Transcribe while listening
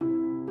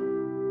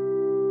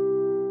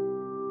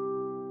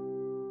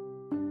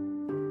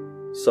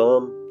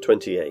Psalm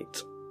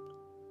 28.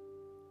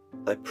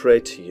 I pray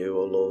to you,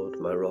 O Lord,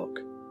 my rock.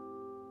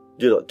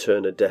 Do not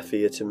turn a deaf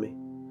ear to me,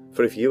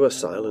 for if you are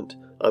silent,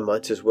 I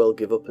might as well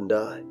give up and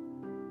die.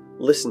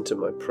 Listen to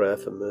my prayer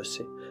for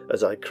mercy,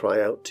 as I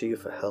cry out to you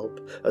for help,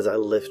 as I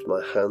lift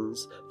my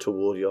hands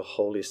toward your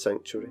holy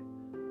sanctuary.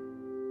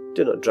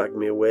 Do not drag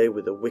me away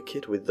with the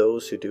wicked, with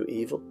those who do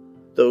evil,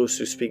 those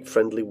who speak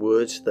friendly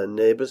words to their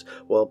neighbours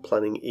while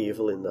planning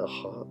evil in their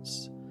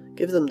hearts.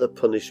 Give them the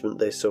punishment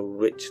they so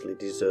richly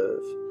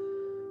deserve.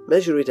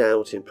 Measure it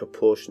out in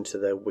proportion to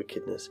their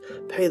wickedness.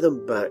 Pay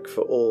them back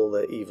for all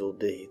their evil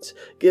deeds.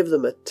 Give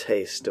them a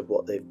taste of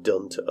what they've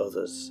done to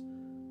others.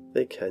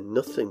 They care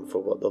nothing for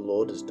what the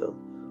Lord has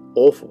done,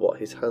 or for what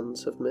his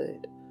hands have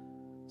made.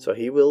 So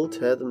he will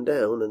tear them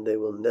down, and they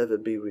will never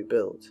be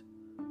rebuilt.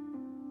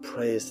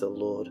 Praise the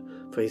Lord,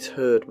 for he's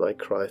heard my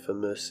cry for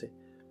mercy.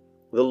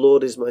 The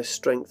Lord is my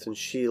strength and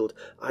shield.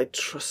 I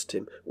trust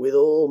him with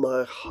all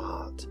my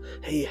heart.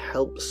 He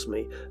helps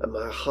me, and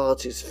my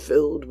heart is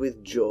filled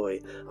with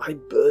joy. I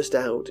burst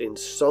out in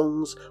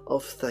songs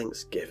of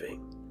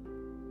thanksgiving.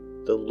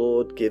 The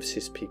Lord gives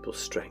his people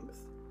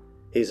strength.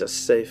 He is a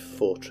safe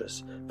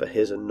fortress for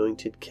his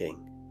anointed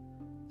king.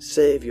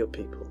 Save your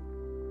people.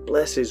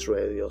 Bless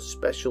Israel, your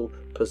special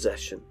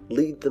possession.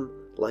 Lead them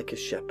like a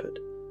shepherd,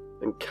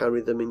 and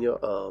carry them in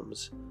your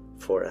arms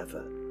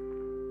forever.